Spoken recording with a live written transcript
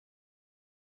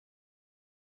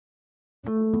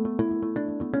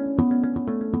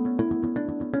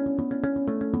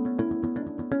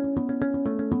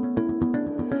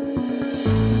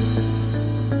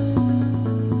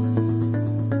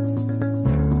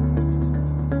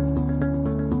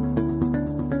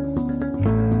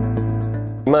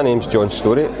My name's John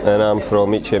Story and I'm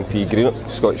from HMP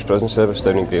Greenock, Scottish Prison Service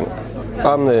down in Greenock.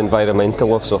 I'm the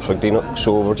environmental officer for Greenock,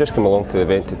 so we're just come along to the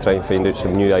event to try and find out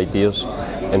some new ideas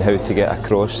and how to get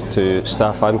across to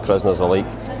staff and prisoners alike,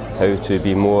 how to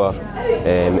be more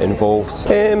involved.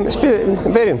 It's been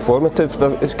very informative.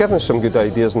 It's given us some good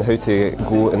ideas on how to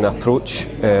go and approach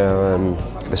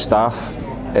the staff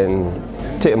and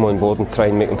take them on board and try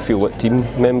and make them feel like team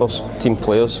members, team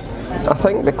players. I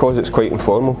think because it's quite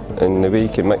informal and the way you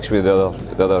can mix with the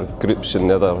other groups and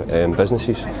the other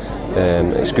businesses,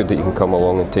 it's good that you can come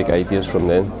along and take ideas from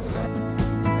them.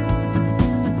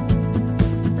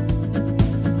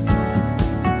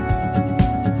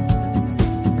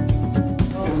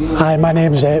 Hi, my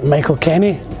name is Michael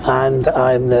Kenny and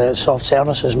I'm the Soft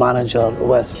Services Manager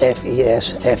with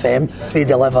FES FM. We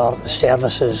deliver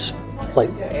services like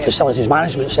facilities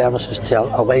management services to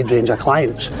a wide range of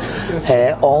clients,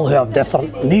 all who have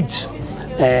different needs.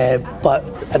 But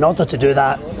in order to do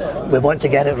that, we want to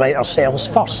get it right ourselves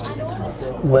first.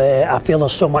 I feel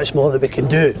there's so much more that we can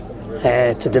do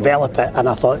to develop it, and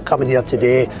I thought coming here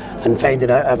today and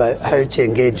finding out about how to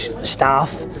engage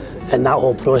staff and that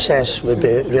whole process would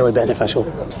be really beneficial.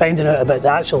 Finding out about the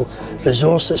actual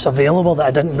resource that's available that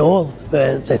I didn't know,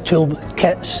 the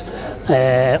toolkits,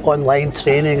 online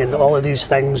training and all of these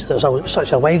things. There's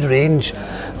such a wide range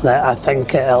that I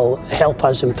think it'll help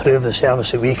us improve the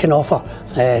service that we can offer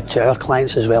to our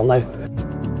clients as well now.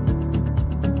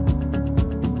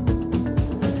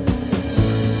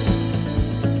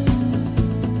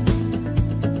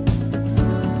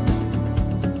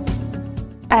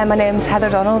 My name is Heather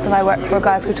Donald and I work for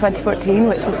Glasgow 2014,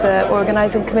 which is the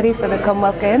organising committee for the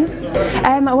Commonwealth Games.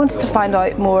 I wanted to find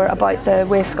out more about the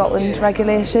Waste Scotland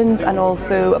regulations and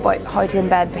also about how to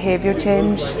embed behaviour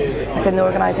change within the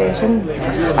organisation.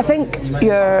 I think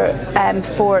your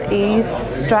 4E's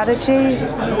strategy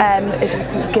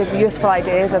is give useful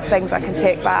ideas of things I can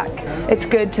take back. It's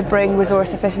good to bring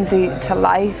resource efficiency to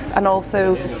life, and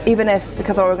also, even if,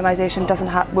 because our organisation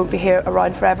won't be here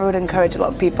around forever, would encourage a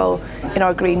lot of people in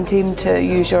our green team to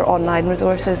use your online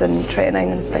resources and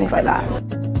training and things like that.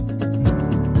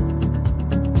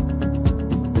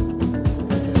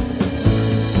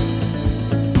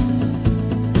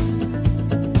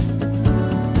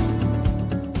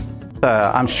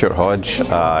 I'm Stuart Hodge.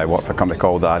 I work for a company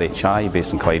called RHI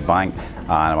based in Clydebank,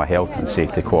 and I'm a health and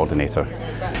safety coordinator.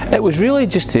 It was really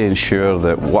just to ensure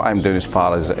that what I'm doing as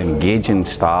far as engaging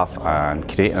staff and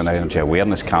creating an energy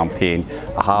awareness campaign,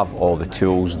 I have all the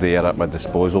tools there at my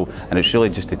disposal, and it's really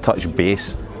just to touch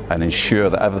base and ensure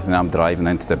that everything I'm driving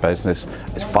into the business,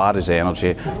 as far as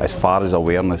energy, as far as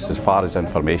awareness, as far as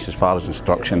information, as far as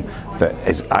instruction, that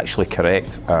is actually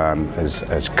correct and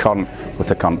is current with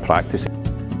the current practice.